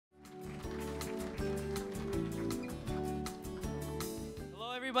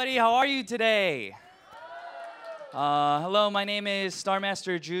everybody, how are you today? Hello, my name is Star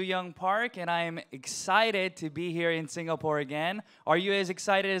Master Ju Young Park, and I am excited to be here in Singapore again. Are you as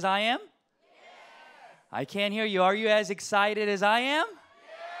excited as I am? Yes. I can't hear you. Are you as excited as I am?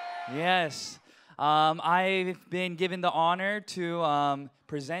 Yes. I've been given the honor to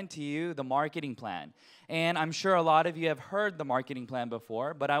present to you the marketing plan. And I'm sure a lot of you have heard the marketing plan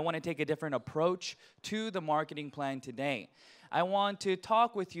before, but I want to take a different approach to the marketing plan today. I want to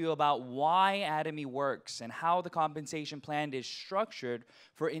talk with you about why Atomy works and how the compensation plan is structured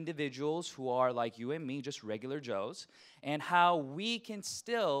for individuals who are like you and me, just regular Joes, and how we can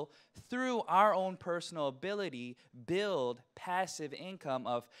still, through our own personal ability, build passive income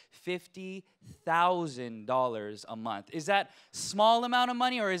of $50,000 a month. Is that small amount of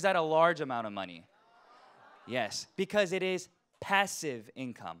money or is that a large amount of money? Yes, because it is passive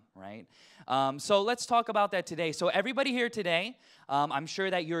income, right? So let's talk about that today. So everybody here today, I'm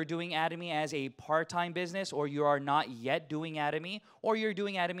sure that you're doing Atomy as a part-time business, or you are not yet doing Atomy, or you're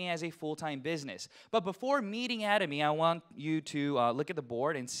doing Atomy as a full-time business. But before meeting Atomy, I want you to look at the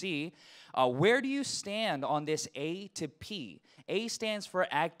board and see where do you stand on this A to P. A stands for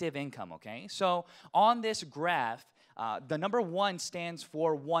active income, okay? So on this graph, the number 1 stands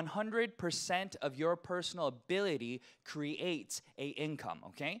for 100% of your personal ability creates a income,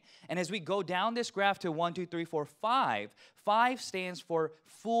 okay? And as we go down this graph to 1, 2, 3, 4, 5, 5 stands for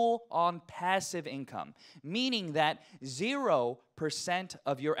full-on passive income, meaning that 0%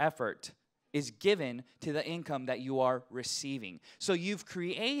 of your effort is given to the income that you are receiving. So you've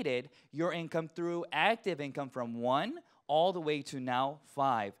created your income through active income from 1 all the way to now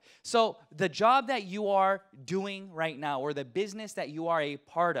 5. So the job that you are doing right now, or the business that you are a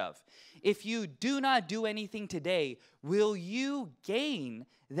part of, if you do not do anything today, will you gain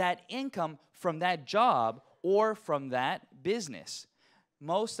that income from that job or from that business?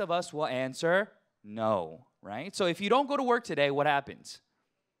 Most of us will answer no, right? So if you don't go to work today, what happens?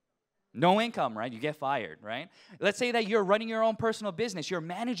 No income, right? You get fired, right? Let's say that you're running your own personal business. You're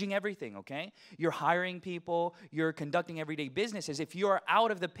managing everything, okay? You're hiring people. You're conducting everyday businesses. If you're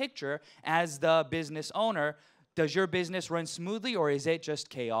out of the picture as the business owner, does your business run smoothly or is it just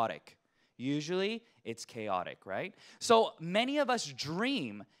chaotic? Usually, it's chaotic, right? So many of us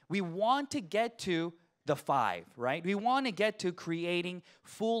dream. We want to get to the 5, right? We want to get to creating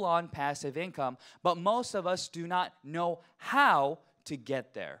full-on passive income, but most of us do not know how to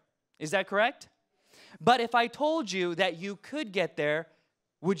get there. Is that correct? But if I told you that you could get there,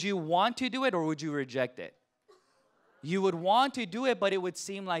 would you want to do it or would you reject it? You would want to do it, but it would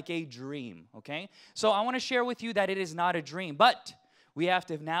seem like a dream, okay? So I want to share with you that it is not a dream, but we have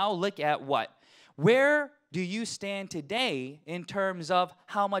to now look at what? Where do you stand today in terms of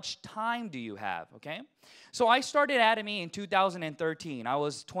how much time do you have, okay? So I started Atomy in 2013. I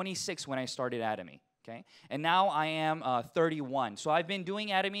was 26 when I started Atomy. Okay, and now I am 31. So I've been doing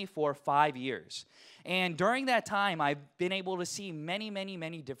Atomy for 5 years. And during that time, I've been able to see many, many,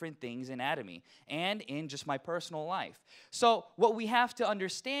 many different things in Atomy and in just my personal life. So what we have to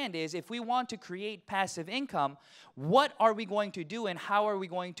understand is if we want to create passive income, what are we going to do and how are we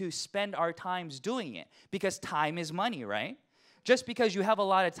going to spend our times doing it? Because time is money, right? Just because you have a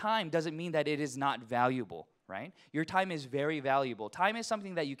lot of time doesn't mean that it is not valuable, right? Your time is very valuable. Time is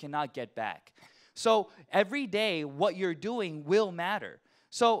something that you cannot get back. So every day, what you're doing will matter.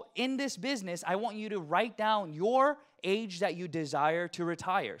 So in this business, I want you to write down your age that you desire to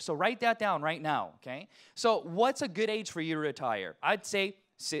retire. So write that down right now, okay? So what's a good age for you to retire? I'd say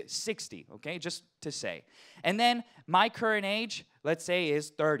 60, okay, just to say. And then my current age, let's say, is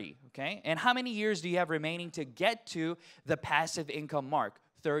 30, okay? And how many years do you have remaining to get to the passive income mark?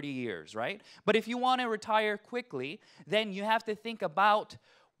 30 years, right? But if you want to retire quickly, then you have to think about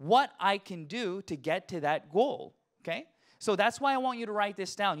what I can do to get to that goal, okay? So that's why I want you to write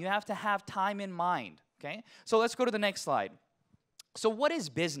this down. You have to have time in mind, okay? So let's go to the next slide. So what is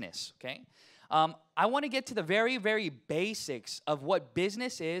business, okay? I want to get to the very, very basics of what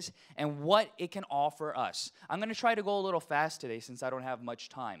business is and what it can offer us. I'm going to try to go a little fast today since I don't have much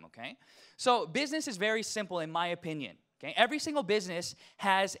time, okay? So business is very simple in my opinion, okay? Every single business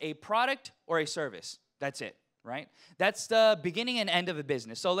has a product or a service. That's it. Right? That's the beginning and end of a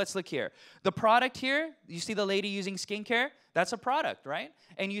business. So let's look here. The product here, you see the lady using skincare? That's a product, right?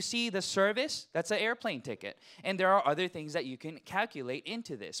 And you see the service? That's an airplane ticket. And there are other things that you can calculate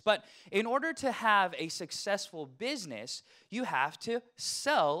into this. But in order to have a successful business, you have to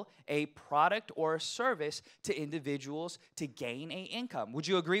sell a product or a service to individuals to gain an income. Would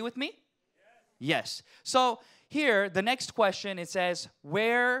you agree with me? Yes. So here, the next question, it says,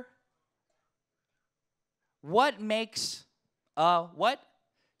 what makes,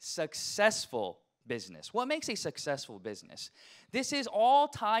 successful business? What makes a successful business? This is all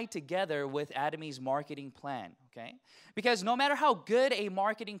tied together with Atomy's marketing plan, okay? Because no matter how good a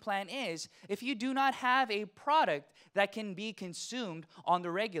marketing plan is, if you do not have a product that can be consumed on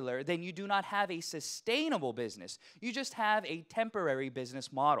the regular, then you do not have a sustainable business. You just have a temporary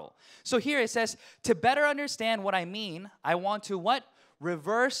business model. So here it says, to better understand what I mean, I want to what?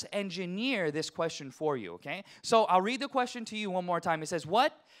 Reverse engineer this question for you, okay? So I'll read the question to you one more time. It says,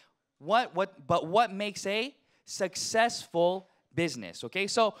 what makes a successful business, okay?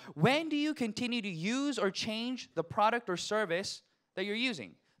 So when do you continue to use or change the product or service that you're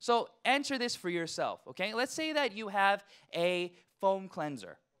using? So answer this for yourself, okay? Let's say that you have a foam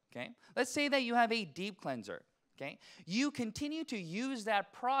cleanser, okay? Let's say that you have a deep cleanser, okay? You continue to use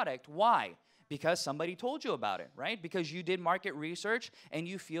that product. Why? Because somebody told you about it, right? Because you did market research and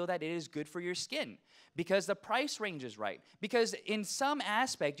you feel that it is good for your skin. Because the price range is right. Because in some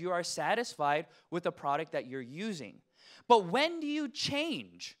aspect, you are satisfied with the product that you're using. But when do you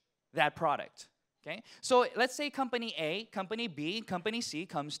change that product? Okay? So let's say company A, company B, company C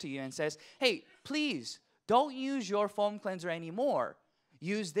comes to you and says, hey, please don't use your foam cleanser anymore.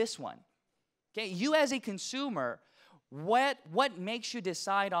 Use this one. Okay? You as a consumer, what makes you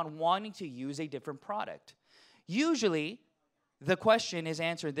decide on wanting to use a different product? Usually, the question is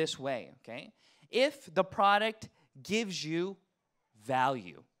answered this way, okay? If the product gives you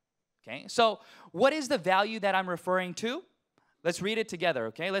value, okay? So what is the value that I'm referring to? Let's read it together,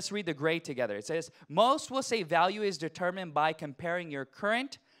 okay? Let's read the grade together. It says, most will say value is determined by comparing your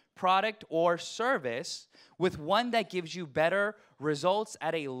current product or service with one that gives you better results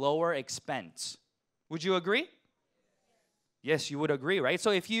at a lower expense. Would you agree? Yes, you would agree, right?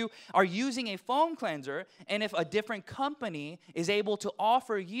 So if you are using a foam cleanser and if a different company is able to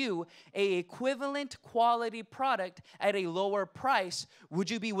offer you an equivalent quality product at a lower price,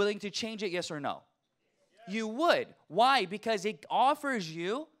 would you be willing to change it, yes or no? Yes. You would. Why? Because it offers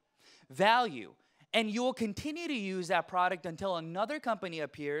you value. And you will continue to use that product until another company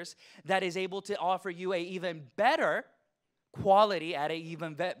appears that is able to offer you an even better quality at an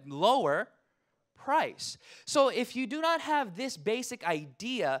even lower price. So if you do not have this basic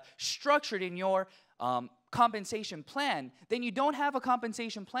idea structured in your compensation plan, then you don't have a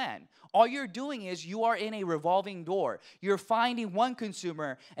compensation plan. All you're doing is you are in a revolving door. You're finding one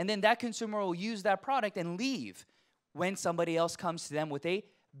consumer, and then that consumer will use that product and leave when somebody else comes to them with a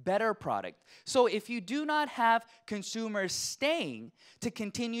better product. So if you do not have consumers staying to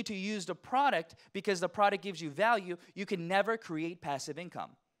continue to use the product because the product gives you value, you can never create passive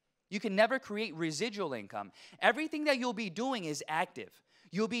income. You can never create residual income. Everything that you'll be doing is active.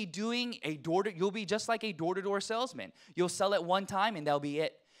 You'll be doing you'll be just like a door-to-door salesman. You'll sell it one time and that'll be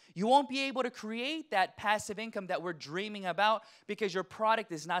it. You won't be able to create that passive income that we're dreaming about because your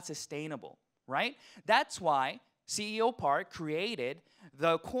product is not sustainable, right? That's why CEO Park created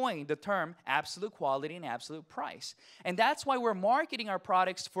the term absolute quality and absolute price. And that's why we're marketing our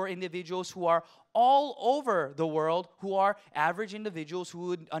products for individuals who are all over the world, who are average individuals who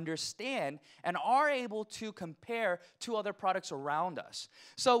would understand and are able to compare to other products around us.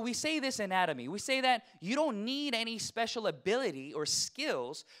 So we say this in Atomy. We say that you don't need any special ability or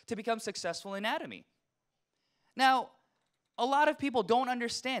skills to become successful in Atomy. Now, a lot of people don't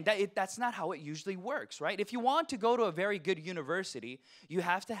understand that that's not how it usually works, right? If you want to go to a very good university, you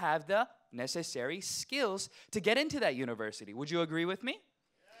have to have the necessary skills to get into that university. Would you agree with me?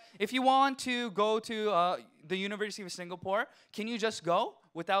 If you want to go to the University of Singapore, can you just go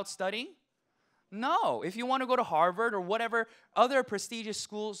without studying? No. If you want to go to Harvard or whatever other prestigious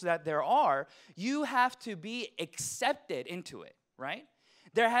schools that there are, you have to be accepted into it, right?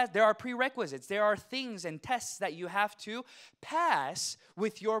 There are prerequisites. There are things and tests that you have to pass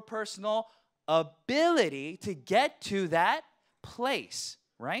with your personal ability to get to that place,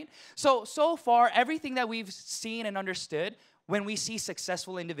 right? So far, everything that we've seen and understood when we see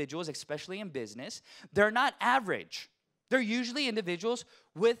successful individuals, especially in business, they're not average. They're usually individuals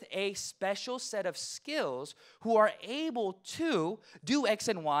with a special set of skills who are able to do X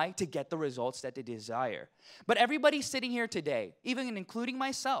and Y to get the results that they desire. But everybody sitting here today, even including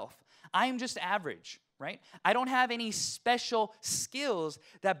myself, I am just average, right? I don't have any special skills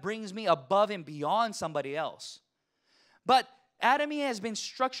that brings me above and beyond somebody else. But Atomy has been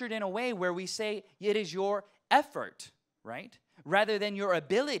structured in a way where we say it is your effort, right, rather than your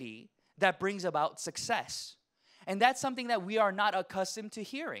ability that brings about success. And that's something that we are not accustomed to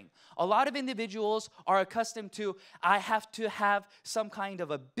hearing. A lot of individuals are accustomed to, I have to have some kind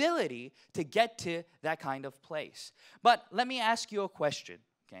of ability to get to that kind of place. But let me ask you a question,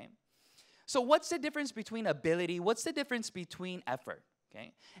 okay? So what's the difference between ability? What's the difference between effort?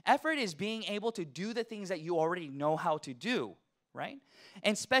 Okay? Effort is being able to do the things that you already know how to do, right?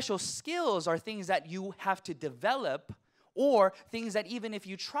 And special skills are things that you have to develop, or things that even if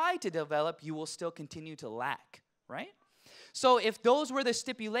you try to develop, you will still continue to lack, right? So if those were the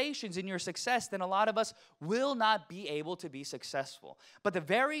stipulations in your success, then a lot of us will not be able to be successful. But the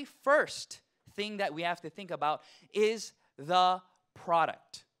very first thing that we have to think about is the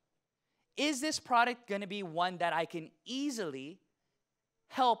product. Is this product going to be one that I can easily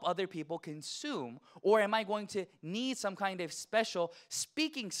help other people consume, or am I going to need some kind of special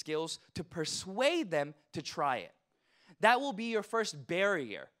speaking skills to persuade them to try it? That will be your first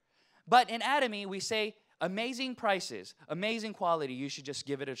barrier. But in Atomy, we say amazing prices, amazing quality, you should just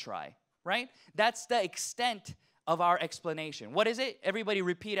give it a try, right? That's the extent of our explanation. What is it? Everybody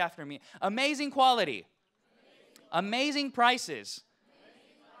repeat after me. Amazing quality, amazing prices,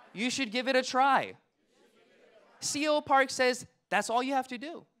 you should give it a try. CO Park says that's all you have to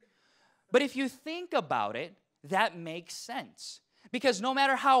do. But if you think about it, that makes sense. Because no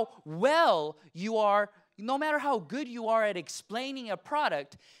matter how well you are, no matter how good you are at explaining a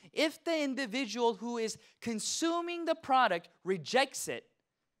product, if the individual who is consuming the product rejects it,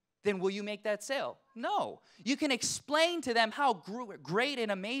 then will you make that sale? No. You can explain to them how great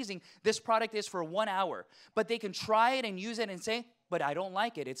and amazing this product is for 1 hour, but they can try it and use it and say, but I don't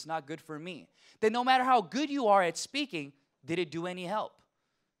like it, it's not good for me. Then no matter how good you are at speaking, did it do any help?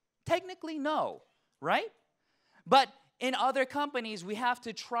 Technically, no, right? But in other companies, we have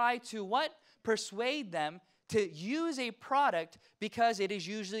to try to what? Persuade them to use a product because it is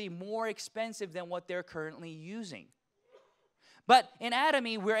usually more expensive than what they're currently using. But in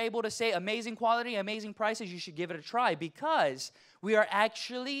Atomy, we're able to say amazing quality, amazing prices, you should give it a try, because we are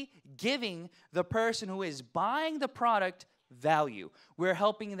actually giving the person who is buying the product value. We're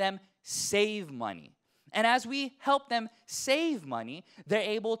helping them save money. And as we help them save money, they're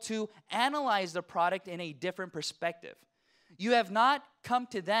able to analyze the product in a different perspective. You have not come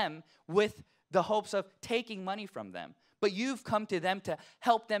to them with the hopes of taking money from them, but you've come to them to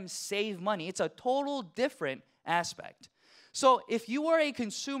help them save money. It's a total different aspect. So if you are a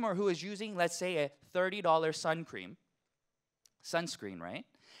consumer who is using, let's say, a $30 sunscreen, right?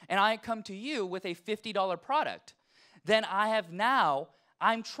 And I come to you with a $50 product, then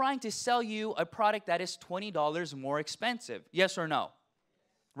I'm trying to sell you a product that is $20 more expensive. Yes or no?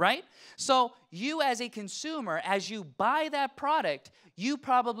 Right? So you as a consumer, as you buy that product, you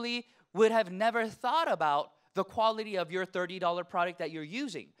probably would have never thought about the quality of your $30 product that you're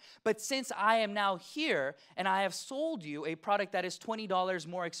using. But since I am now here and I have sold you a product that is $20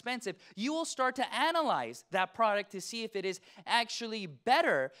 more expensive, you will start to analyze that product to see if it is actually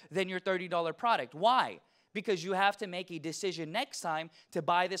better than your $30 product. Why? Because you have to make a decision next time to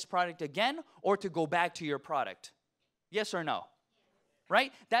buy this product again or to go back to your product. Yes or no?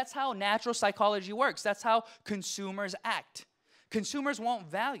 Right? That's how natural psychology works. That's how consumers act. Consumers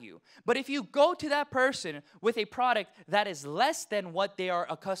want value. But if you go to that person with a product that is less than what they are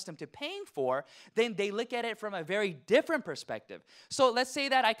accustomed to paying for, then they look at it from a very different perspective. So let's say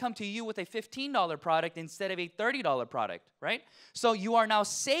that I come to you with a $15 product instead of a $30 product, right? So you are now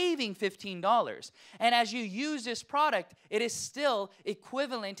saving $15. And as you use this product, it is still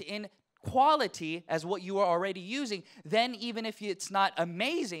equivalent in quality as what you are already using. Then even if it's not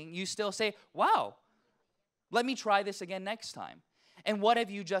amazing, you still say, wow, let me try this again next time. And what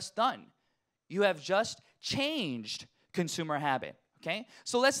have you just done? You have just changed consumer habit, okay?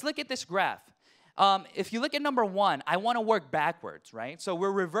 So let's look at this graph. If you look at number 1, I want to work backwards, right? So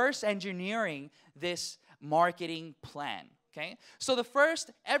we're reverse engineering this marketing plan, okay? So the first,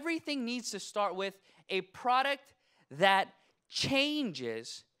 everything needs to start with a product that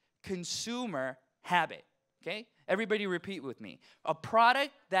changes consumer habit, okay? Everybody repeat with me. A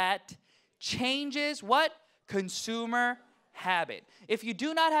product that changes what? Consumer habit. If you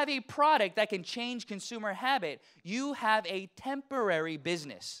do not have a product that can change consumer habit, you have a temporary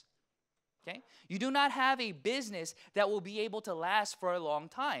business. Okay? You do not have a business that will be able to last for a long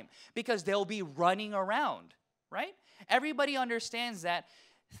time because they'll be running around, right? Everybody understands that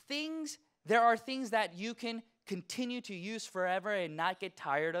there are things that you can continue to use forever and not get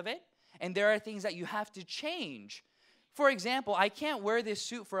tired of it, and there are things that you have to change. For example, I can't wear this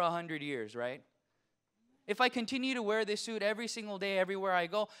suit for 100 years, right? If I continue to wear this suit every single day, everywhere I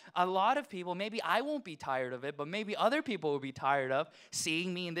go, a lot of people, maybe I won't be tired of it, but maybe other people will be tired of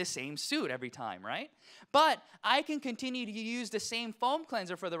seeing me in this same suit every time, right? But I can continue to use the same foam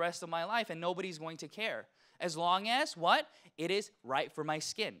cleanser for the rest of my life and nobody's going to care. As long as, what? It is right for my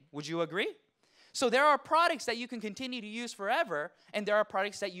skin. Would you agree? So there are products that you can continue to use forever, and there are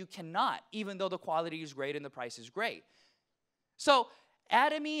products that you cannot, even though the quality is great and the price is great. So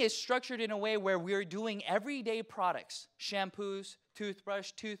Atomy is structured in a way where we're doing everyday products, shampoos,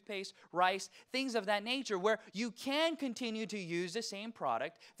 toothbrush, toothpaste, rice, things of that nature, where you can continue to use the same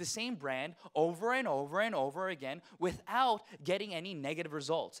product, the same brand, over and over and over again without getting any negative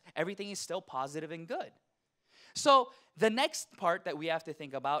results. Everything is still positive and good. So the next part that we have to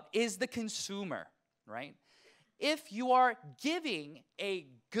think about is the consumer, right? If you are giving a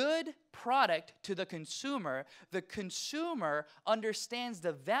good product to the consumer understands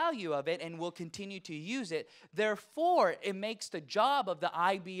the value of it and will continue to use it. Therefore, it makes the job of the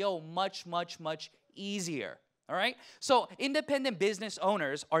IBO much, much, much easier. All right? So independent business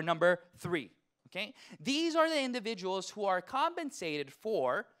owners are number 3. Okay? These are the individuals who are compensated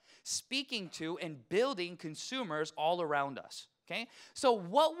for speaking to and building consumers all around us. Okay? So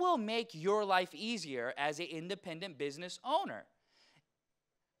what will make your life easier as an independent business owner?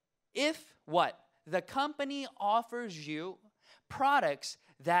 If what? The company offers you products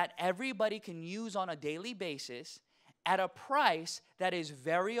that everybody can use on a daily basis at a price that is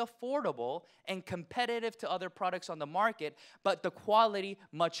very affordable and competitive to other products on the market, but the quality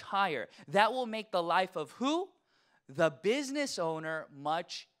much higher. That will make the life of who? The business owner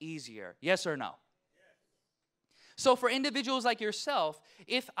much easier. Yes or no? So for individuals like yourself,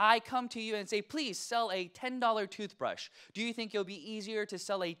 if I come to you and say, please sell a $10 toothbrush, do you think it'll be easier to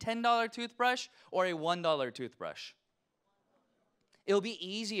sell a $10 toothbrush or a $1 toothbrush? It'll be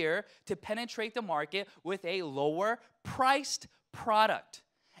easier to penetrate the market with a lower priced product.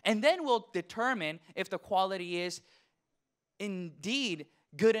 And then we'll determine if the quality is indeed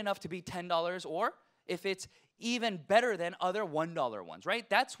good enough to be $10 or if it's even better than other $1 ones, right?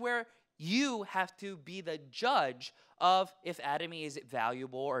 That's where you have to be the judge of if Atomy is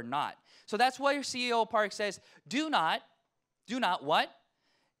valuable or not. So that's why your CEO Park says, do not what?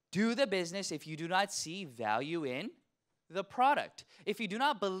 Do the business if you do not see value in the product. If you do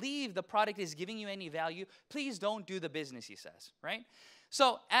not believe the product is giving you any value, please don't do the business, he says, right?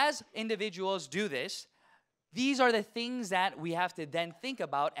 So as individuals do this, these are the things that we have to then think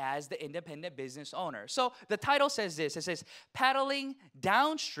about as the independent business owner. So the title says this. It says, paddling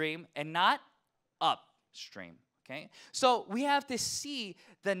downstream and not upstream. Okay? So we have to see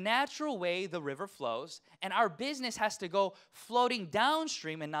the natural way the river flows, and our business has to go floating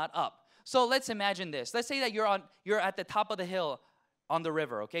downstream and not up. So let's imagine this. Let's say that you're at the top of the hill on the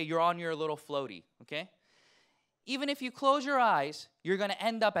river, okay? You're on your little floaty, okay? Even if you close your eyes, you're going to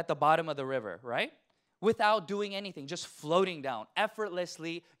end up at the bottom of the river, right? Without doing anything, just floating down.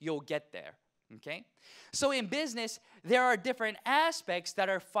 Effortlessly, you'll get there, okay? So in business, there are different aspects that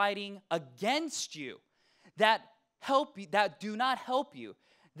are fighting against you, that help you, that do not help you,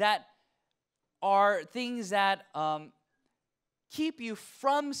 that are things that keep you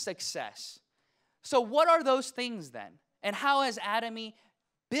from success. So what are those things then? And how has Atomy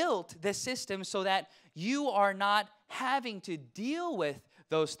built the system so that you are not having to deal with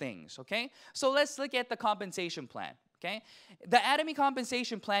those things, okay? So let's look at the compensation plan, okay? The Atomy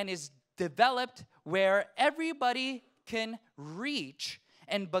compensation plan is developed where everybody can reach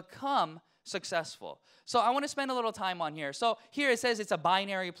and become successful. So I want to spend a little time on here. So here it says it's a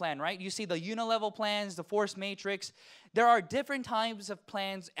binary plan, right? You see the unilevel plans, the force matrix. There are different types of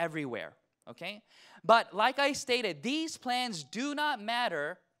plans everywhere, okay? But like I stated, these plans do not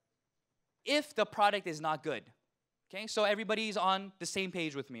matter if the product is not good. Okay, so everybody's on the same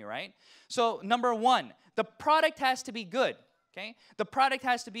page with me, right? So number 1, the product has to be good, okay? The product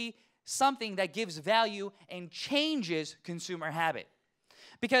has to be something that gives value and changes consumer habit.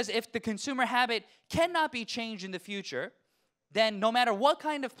 Because if the consumer habit cannot be changed in the future, then no matter what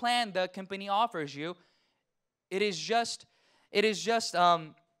kind of plan the company offers you, it is just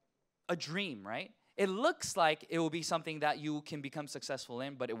a dream, right? It looks like it will be something that you can become successful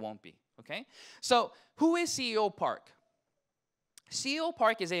in, but it won't be. Okay? So, who is CEO Park? CEO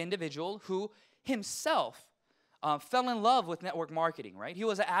Park is an individual who himself fell in love with network marketing, right? He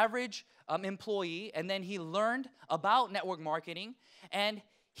was an average employee, and then he learned about network marketing, and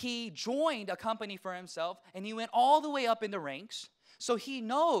he joined a company for himself, and he went all the way up in the ranks, so he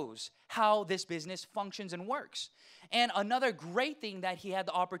knows how this business functions and works. And another great thing that he had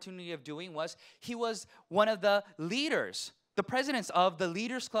the opportunity of doing was he was one of the leaders, the presidents of the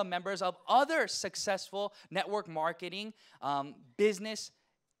Leaders Club members of other successful network marketing business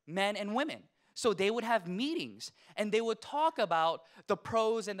men and women. So they would have meetings, and they would talk about the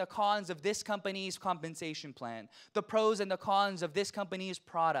pros and the cons of this company's compensation plan, the pros and the cons of this company's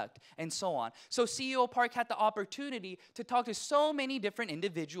product, and so on. So CEO Park had the opportunity to talk to so many different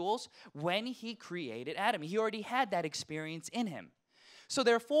individuals when he created Atomy. He already had that experience in him. So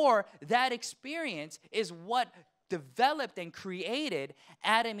therefore, that experience is what developed and created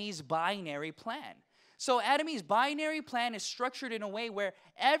Atomy's binary plan. So Atomy's binary plan is structured in a way where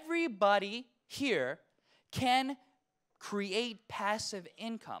everybody here can create passive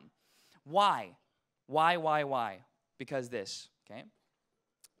income. Why? Why? Because this, okay?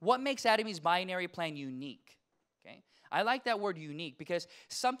 What makes Atomy's binary plan unique? Okay? I like that word unique because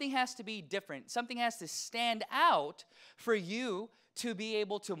something has to be different. Something has to stand out for you to be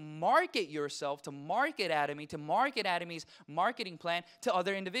able to market yourself, to market Atomy, to market Atomy's marketing plan to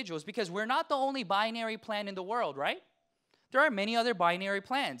other individuals, because we're not the only binary plan in the world, right? There are many other binary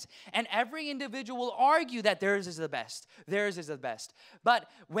plans, and every individual will argue that theirs is the best, theirs is the best. But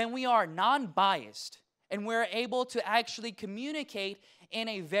when we are non-biased and we're able to actually communicate in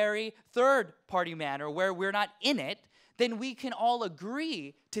a very third-party manner where we're not in it, then we can all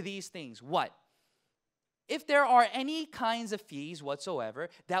agree to these things. What? If there are any kinds of fees whatsoever,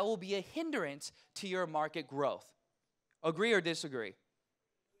 that will be a hindrance to your market growth. Agree or disagree?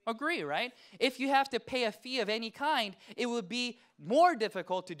 Agree, right? If you have to pay a fee of any kind, it would be more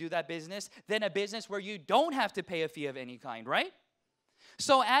difficult to do that business than a business where you don't have to pay a fee of any kind, right?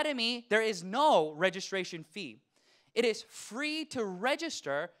 So Atomy, there is no registration fee. It is free to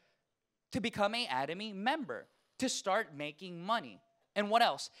register to become an Atomy member, to start making money. And what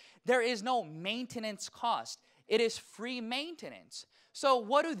else? There is no maintenance cost. It is free maintenance. So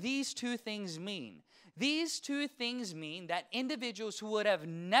what do these two things mean? These two things mean that individuals who would have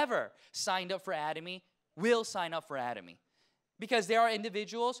never signed up for Atomy will sign up for Atomy. Because there are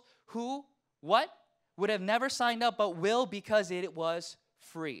individuals who, what? Would have never signed up but will because it was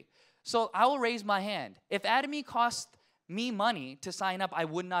free. So I will raise my hand. If Atomy cost me money to sign up, I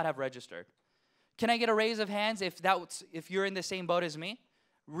would not have registered. Can I get a raise of hands if you're in the same boat as me?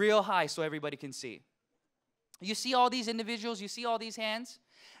 Real high so everybody can see. You see all these individuals, you see all these hands?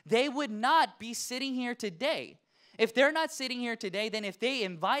 They would not be sitting here today. If they're not sitting here today, then if they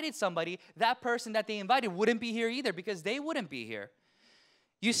invited somebody, that person that they invited wouldn't be here either because they wouldn't be here.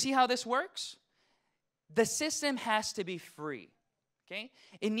 You see how this works? The system has to be free, okay?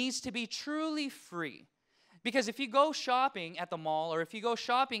 It needs to be truly free. Because if you go shopping at the mall or if you go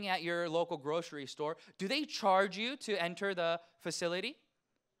shopping at your local grocery store, do they charge you to enter the facility?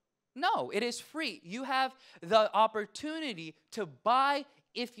 No, it is free. You have the opportunity to buy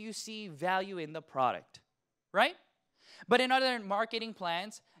if you see value in the product, right? But in other marketing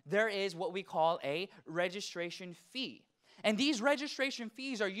plans, there is what we call a registration fee. And these registration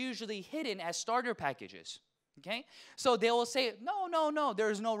fees are usually hidden as starter packages, okay? So they will say, no,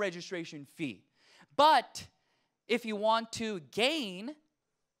 there is no registration fee. But if you want to gain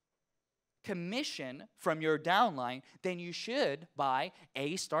commission from your downline, then you should buy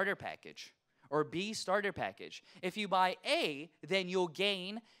A starter package or B starter package. If you buy A, then you'll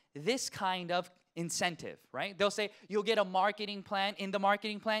gain this kind of incentive, right? They'll say you'll get a marketing plan. In the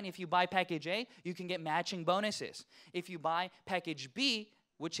marketing plan, if you buy package A, you can get matching bonuses. If you buy package B,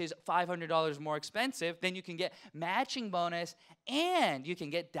 which is $500 more expensive, then you can get matching bonus and you can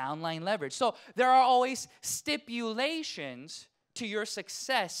get downline leverage. So there are always stipulations to your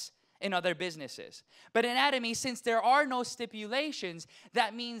success in other businesses. But in Atomy, since there are no stipulations,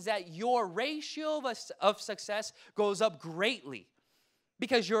 that means that your ratio of success goes up greatly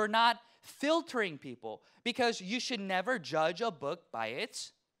because you're not filtering people, because you should never judge a book by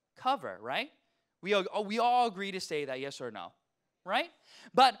its cover, right? We all agree to say that, yes or no? Right?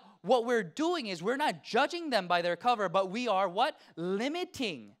 But what we're doing is we're not judging them by their cover, but we are what?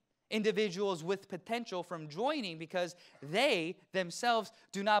 Limiting individuals with potential from joining because they themselves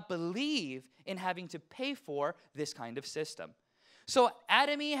do not believe in having to pay for this kind of system. So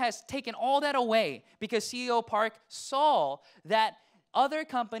Atomy has taken all that away because CEO Park saw that other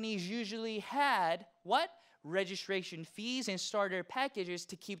companies usually had what? Registration fees and starter packages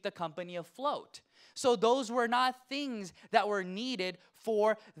to keep the company afloat. So those were not things that were needed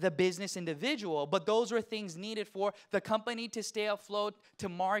for the business individual, but those were things needed for the company to stay afloat, to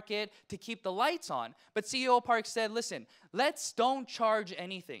market, to keep the lights on. But CEO Park said, listen, let's don't charge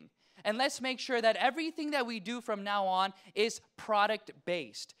anything. And let's make sure that everything that we do from now on is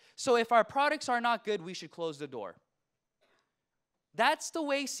product-based. So if our products are not good, we should close the door. That's the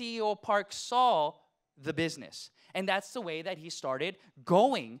way CEO Park saw the business. And that's the way that he started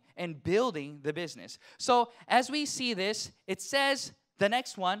going and building the business. So as we see this, it says, the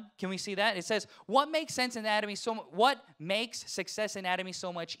next one, can we see that? It says, what makes success in Atomy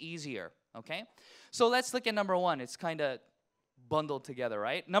so much easier? Okay? So let's look at number one. It's kind of bundled together,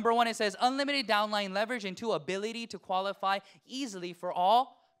 right? Number one, it says unlimited downline leverage and two, ability to qualify easily for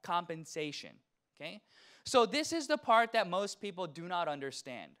all compensation. Okay? So this is the part that most people do not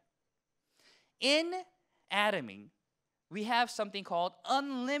understand. In Atomy, we have something called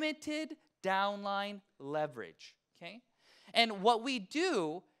unlimited downline leverage, okay? And what we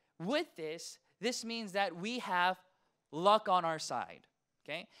do with this means that we have luck on our side,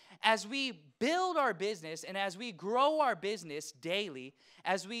 okay? As we build our business and as we grow our business daily,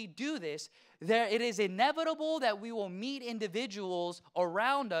 as we do this, it is inevitable that we will meet individuals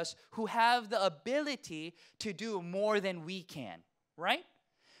around us who have the ability to do more than we can, right?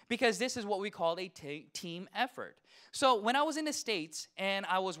 Because this is what we call a team effort. So when I was in the States and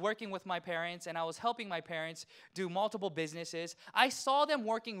I was working with my parents and I was helping my parents do multiple businesses, I saw them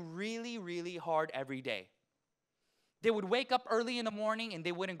working really, really hard every day. They would wake up early in the morning and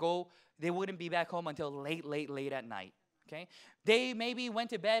they wouldn't be back home until late at night, okay? They maybe went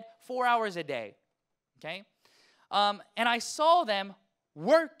to bed 4 hours a day, okay? And I saw them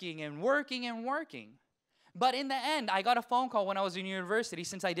working and working and working. But in the end, I got a phone call when I was in university,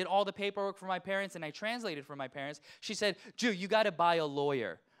 since I did all the paperwork for my parents and I translated for my parents. She said, "Drew, you got to buy a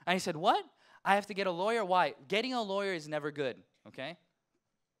lawyer." And I said, "What? I have to get a lawyer? Why?" Getting a lawyer is never good, okay?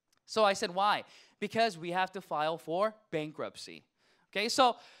 So I said, "Why?" Because we have to file for bankruptcy, okay?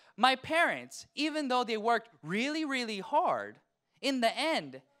 So my parents, even though they worked really, really hard, in the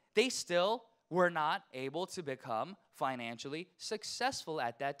end, they still were not able to become financially successful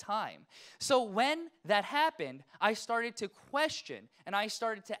at that time. So when that happened, I started to question and I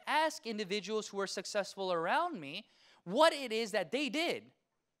started to ask individuals who were successful around me what it is that they did.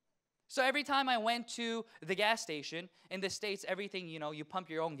 So every time I went to the gas station, in the States, everything, you pump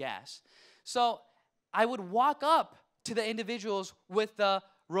your own gas. So I would walk up to the individuals with the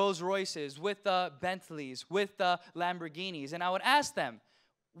Rolls Royces, with the Bentleys, with the Lamborghinis, and I would ask them,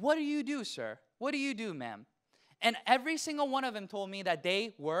 "What do you do, sir? What do you do, ma'am?" And every single one of them told me that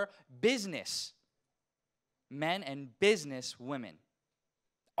they were business men and business women.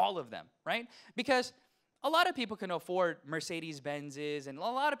 All of them, right? Because a lot of people can afford Mercedes-Benzes and a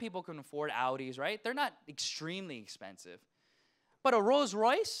lot of people can afford Audis, right? They're not extremely expensive. But a Rolls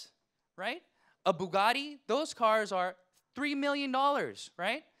Royce, right? A Bugatti, those cars are $3 million,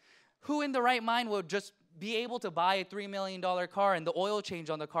 right? Who in the right mind would just be able to buy a $3 million car and the oil change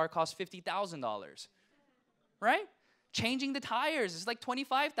on the car costs $50,000, right? Changing the tires is like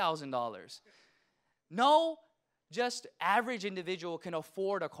 $25,000. No, just average individual can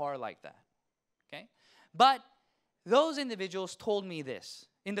afford a car like that, okay? But those individuals told me this.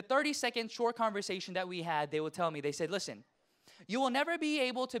 In the 30-second short conversation that we had, they would tell me, they said, "Listen, you will never be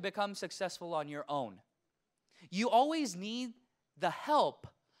able to become successful on your own. You always need the help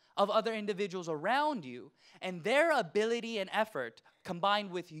of other individuals around you, and their ability and effort combined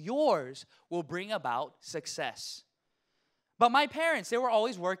with yours will bring about success." But my parents, they were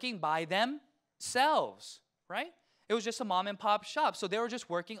always working by themselves, right? It was just a mom and pop shop, so they were just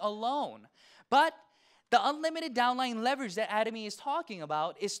working alone. But the unlimited downline leverage that Atomy is talking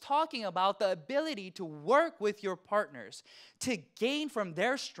about the ability to work with your partners, to gain from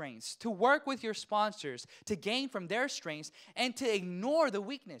their strengths, to work with your sponsors, to gain from their strengths, and to ignore the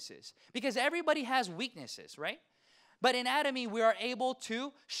weaknesses. Because everybody has weaknesses, right? But in Atomy, we are able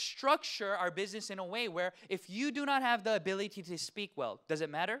to structure our business in a way where if you do not have the ability to speak well, does it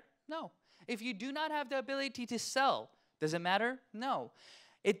matter? No. If you do not have the ability to sell, does it matter? No.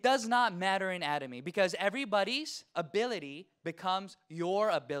 It does not matter in Atomy because everybody's ability becomes your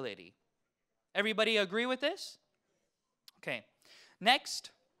ability. Everybody agree with this? Okay.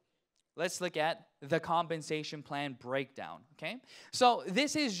 Next, let's look at the compensation plan breakdown, okay? So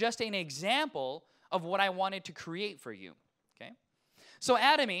this is just an example of what I wanted to create for you, okay? So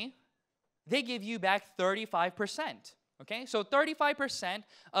Atomy, they give you back 35%, okay? So 35%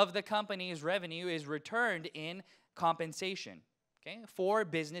 of the company's revenue is returned in compensation. Okay, for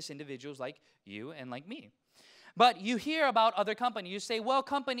business individuals like you and like me. But you hear about other companies. You say, well,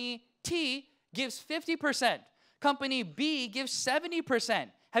 company T gives 50%. Company B gives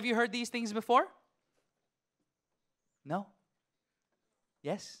 70%. Have you heard these things before? No?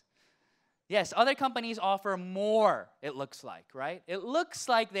 Yes? Yes, other companies offer more, it looks like, right? It looks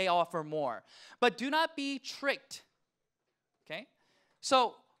like they offer more. But do not be tricked, okay?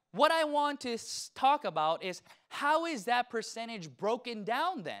 So what I want to talk about is how is that percentage broken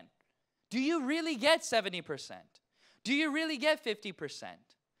down then? Do you really get 70%? Do you really get 50%?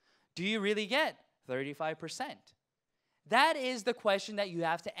 Do you really get 35%? That is the question that you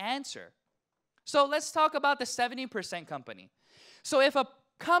have to answer. So let's talk about the 70% company. So if a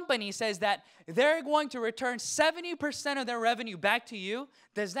company says that they're going to return 70% of their revenue back to you,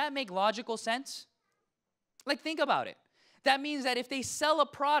 does that make logical sense? Like, think about it. That means that if they sell a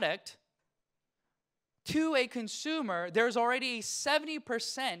product to a consumer, there's already a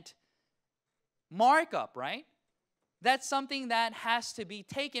 70% markup, right? That's something that has to be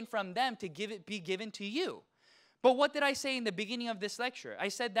taken from them to be given to you. But what did I say in the beginning of this lecture? I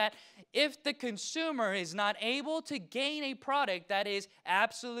said that if the consumer is not able to gain a product that is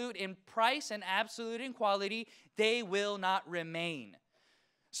absolute in price and absolute in quality, they will not remain.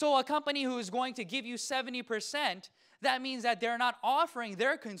 So a company who is going to give you 70%, that means that they're not offering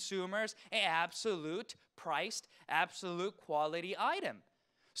their consumers an absolute priced, absolute quality item.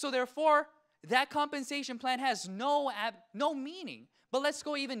 So therefore, that compensation plan has no meaning. But let's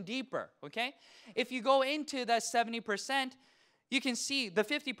go even deeper, okay? If you go into the 70%, you can see the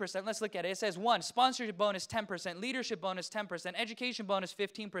 50%. Let's look at it. It says 1, sponsorship bonus 10%, leadership bonus 10%, education bonus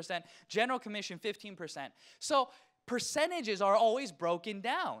 15%, general commission 15%. So percentages are always broken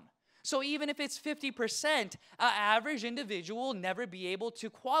down. So even if it's 50%, an average individual will never be able to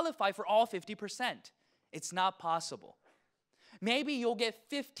qualify for all 50%. It's not possible. Maybe you'll get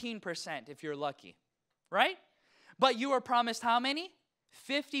 15% if you're lucky, right? But you were promised how many?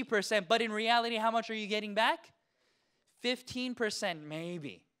 50%. But in reality, how much are you getting back? 15%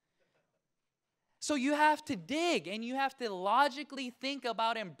 maybe. So you have to dig and you have to logically think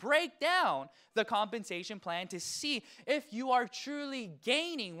about and break down the compensation plan to see if you are truly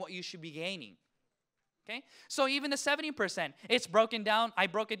gaining what you should be gaining. Okay? So even the 70%, it's broken down. I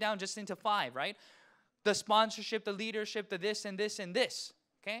broke it down just into 5, right? The sponsorship, the leadership, the this and this and this.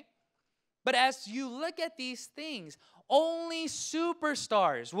 Okay? But as you look at these things, only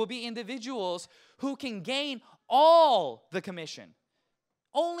superstars will be individuals who can gain all the commission.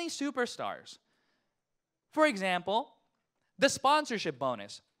 Only superstars. For example, the sponsorship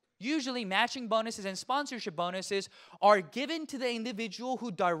bonus. Usually matching bonuses and sponsorship bonuses are given to the individual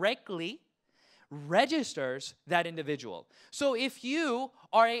who directly registers that individual. So if you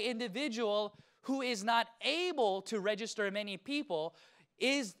are an individual who is not able to register many people,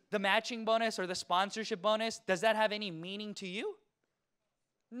 is the matching bonus or the sponsorship bonus, does that have any meaning to you?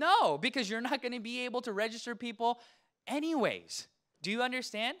 No, because you're not going to be able to register people anyways. Do you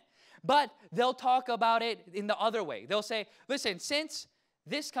understand? But they'll talk about it in the other way. They'll say, listen, since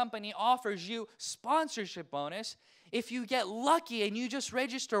this company offers you sponsorship bonus, if you get lucky and you just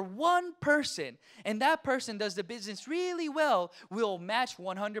register one person and that person does the business really well, we'll match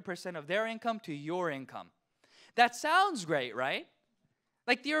 100% of their income to your income. That sounds great, right?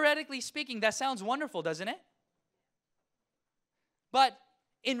 Like theoretically speaking, that sounds wonderful, doesn't it? But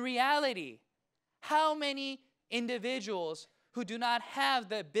in reality, how many individuals who do not have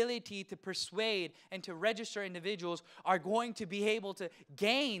the ability to persuade and to register individuals are going to be able to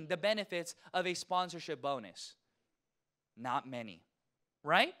gain the benefits of a sponsorship bonus? Not many,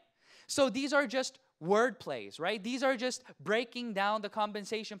 right? So these are just word plays, right? These are just breaking down the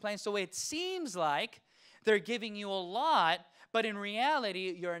compensation plan. So it seems like they're giving you a lot, but in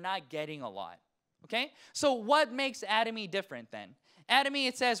reality, you're not getting a lot, okay? So what makes Atomy different then? Atomy,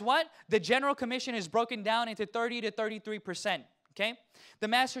 it says what? The general commission is broken down into 30 to 33%, okay? The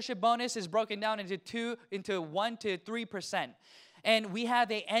mastership bonus is broken down into 1 to 3%. And we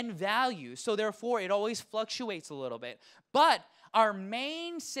have an end value, so therefore it always fluctuates a little bit. But our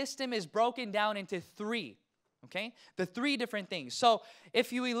main system is broken down into 3, okay? The 3 different things. So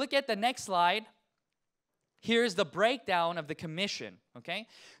if we look at the next slide, here's the breakdown of the commission, okay?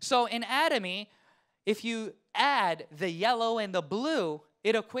 So in Atomy, if you add the yellow and the blue,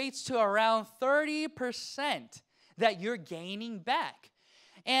 it equates to around 30% that you're gaining back.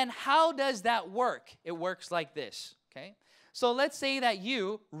 And how does that work? It works like this, okay? So let's say that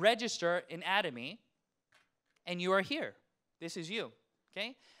you register in Atomy and you are here. This is you,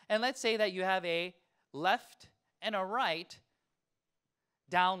 okay? And let's say that you have a left and a right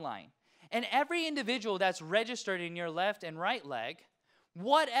downline. And every individual that's registered in your left and right leg,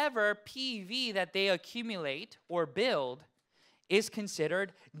 whatever PV that they accumulate or build is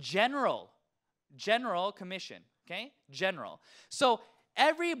considered general commission, okay? General. So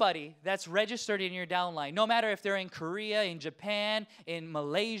everybody that's registered in your downline, no matter if they're in Korea, in Japan, in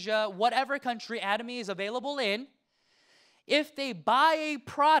Malaysia, whatever country Atomy is available in, if they buy a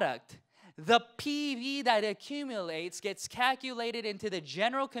product, the PV that accumulates gets calculated into the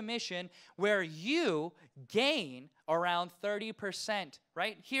general commission where you gain around 30%,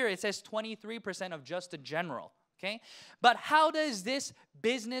 right? Here it says 23% of just the general, okay? But how does this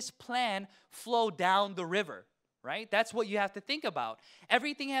business plan flow down the river, right? That's what you have to think about.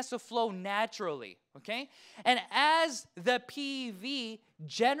 Everything has to flow naturally, okay? And as the PV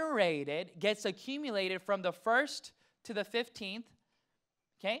generated gets accumulated from the 1st to the 15th,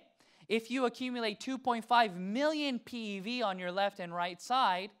 okay? If you accumulate 2.5 million PEV on your left and right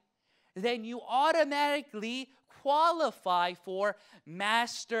side, then you automatically qualify for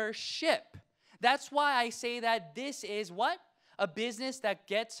mastership. That's why I say that this is what? A business that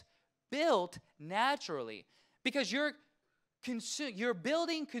gets built naturally. Because you're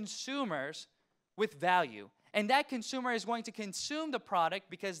building consumers with value. And that consumer is going to consume the product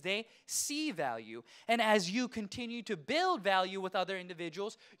because they see value. And as you continue to build value with other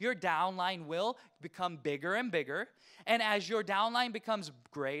individuals, your downline will become bigger and bigger. And as your downline becomes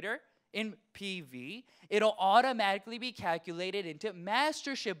greater in PV, it'll automatically be calculated into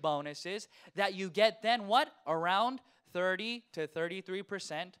mastership bonuses that you get then what? Around 30 to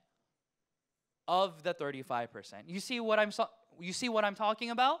 33% of the 35%. You see what I'm talking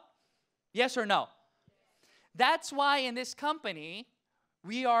about? Yes or no? That's why in this company,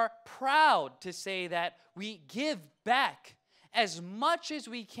 we are proud to say that we give back as much as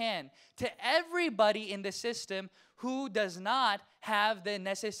we can to everybody in the system who does not have the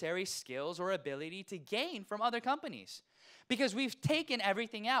necessary skills or ability to gain from other companies. Because we've taken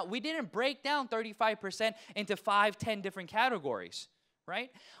everything out. We didn't break down 35% into 5, 10 different categories,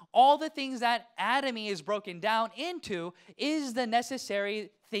 right? All the things that Atomy is broken down into is the necessary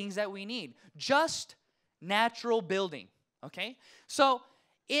things that we need. Just natural building, okay? So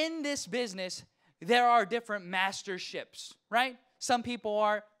in this business, there are different masterships, right? Some people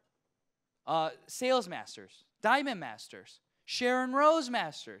are sales masters, diamond masters, Sharon Rose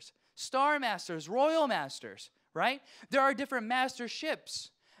masters, star masters, royal masters, right? There are different masterships.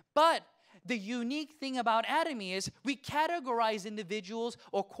 But the unique thing about Atomy is we categorize individuals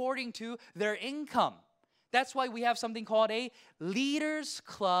according to their income. That's why we have something called a Leaders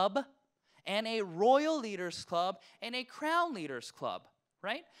Club and a Royal Leaders Club and a Crown Leaders Club,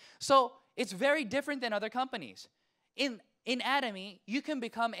 right? So it's very different than other companies. In Atomy, you can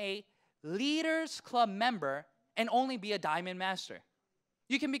become a Leaders Club member and only be a Diamond Master.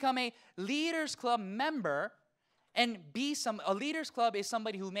 You can become a Leaders Club member and be a Leaders Club is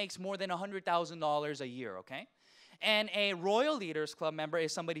somebody who makes more than $100,000 a year, okay? And a Royal Leaders Club member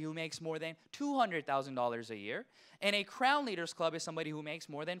is somebody who makes more than $200,000 a year. And a Crown Leaders Club is somebody who makes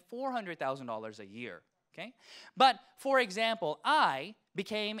more than $400,000 a year, okay? But, for example, I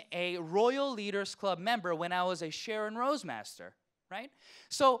became a Royal Leaders Club member when I was a Sharon Rose Master, right?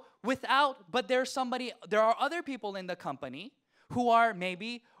 So, but there are other people in the company who are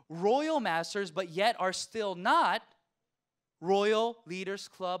maybe Royal Masters, but yet are still not Royal Leaders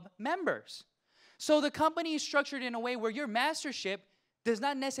Club members. So the company is structured in a way where your mastership does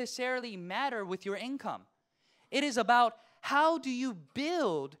not necessarily matter with your income. It is about how do you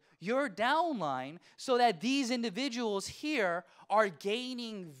build your downline so that these individuals here are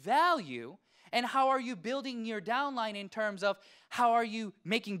gaining value, and how are you building your downline in terms of how are you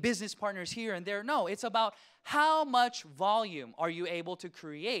making business partners here and there. No, it's about how much volume are you able to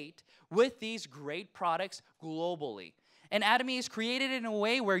create with these great products globally. And Atomy is created in a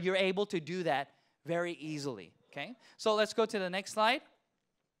way where you're able to do that very easily, okay? So let's go to the next slide.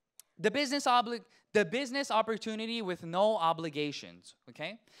 The business opportunity with no obligations,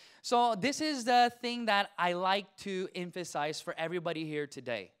 okay? So this is the thing that I like to emphasize for everybody here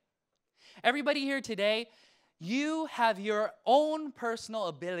today. Everybody here today, you have your own personal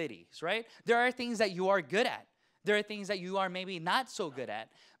abilities, right? There are things that you are good at. There are things that you are maybe not so good at.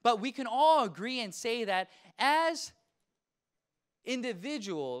 But we can all agree and say that as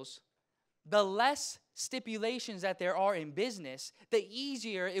individuals, the less stipulations that there are in business, the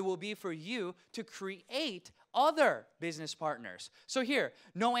easier it will be for you to create other business partners. So here,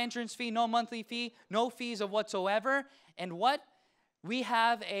 no entrance fee, no monthly fee, no fees of whatsoever. And what? We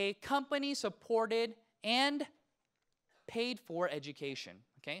have a company-supported and paid-for education.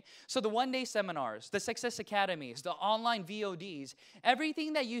 Okay? So the one-day seminars, the Success Academies, the online VODs,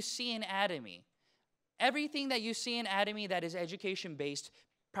 everything that you see in Atomy, that is education-based,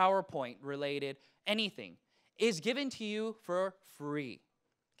 PowerPoint related, anything, is given to you for free,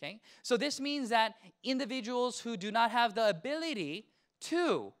 okay? So this means that individuals who do not have the ability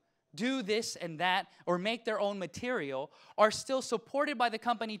to do this and that or make their own material are still supported by the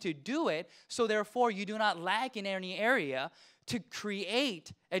company to do it, so therefore you do not lack in any area to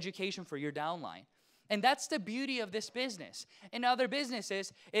create education for your downline. And that's the beauty of this business. In other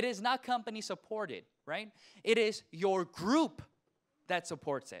businesses, it is not company supported, right? It is your group that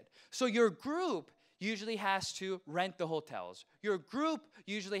supports it. So your group usually has to rent the hotels. Your group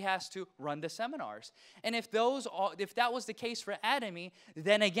usually has to run the seminars. And if that was the case for Atomy,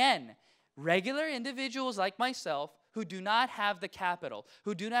 then again, regular individuals like myself who do not have the capital,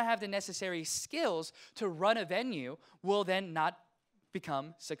 who do not have the necessary skills to run a venue, will then not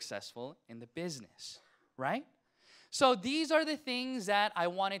become successful in the business, right? So these are the things that I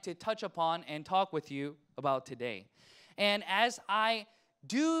wanted to touch upon and talk with you about today. And as I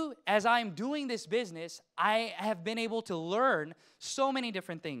as I'm doing this business, I have been able to learn so many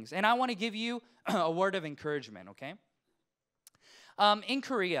different things. And I want to give you a word of encouragement, okay? In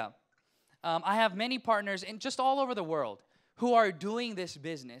Korea, I have many partners in just all over the world who are doing this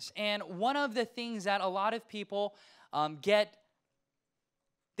business. And one of the things that a lot of people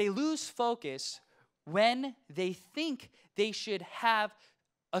they lose focus when they think they should have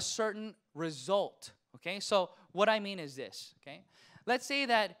a certain result, okay? So what I mean is this, okay? Let's say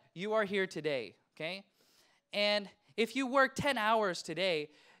that you are here today, okay? And if you work 10 hours today,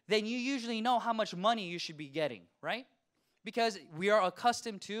 then you usually know how much money you should be getting, right? Because we are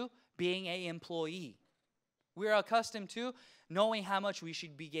accustomed to being an employee. We are accustomed to knowing how much we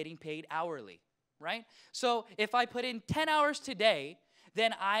should be getting paid hourly, right? So if I put in 10 hours today,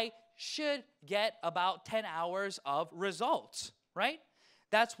 then I should get about 10 hours of results, right?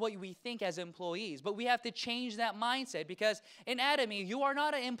 That's what we think as employees. But we have to change that mindset because in Atomy, you are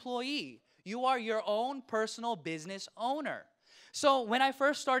not an employee. You are your own personal business owner. So when I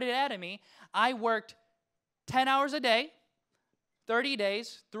first started Atomy, I worked 10 hours a day, 30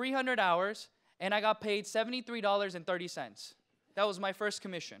 days, 300 hours, and I got paid $73.30. That was my first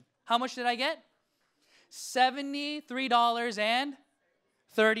commission. How much did I get?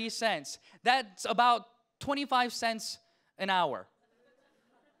 $73.30. That's about 25 cents an hour.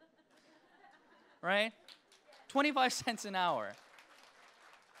 Right? 25 cents an hour.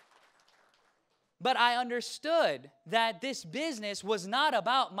 But I understood that this business was not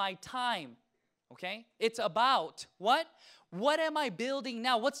about my time, okay? It's about what? What am I building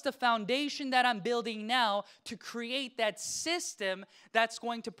now? What's the foundation that I'm building now to create that system that's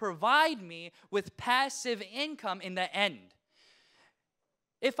going to provide me with passive income in the end?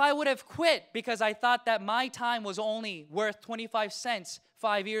 If I would have quit because I thought that my time was only worth 25 cents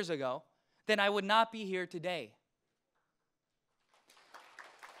 5 years ago, then I would not be here today.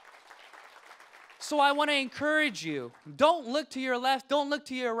 So I want to encourage you, don't look to your left, don't look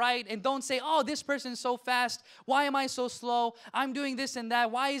to your right, and don't say, oh, this person's so fast. Why am I so slow? I'm doing this and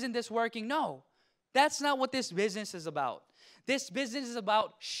that. Why isn't this working? No, that's not what this business is about. This business is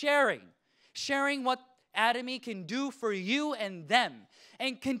about sharing what Atomy can do for you and them,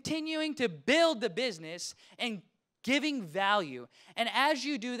 and continuing to build the business and giving value. And as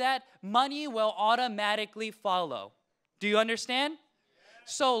you do that, money will automatically follow. Do you understand?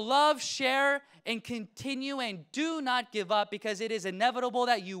 So love, share, and continue, and do not give up because it is inevitable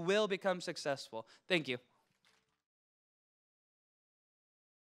that you will become successful. Thank you.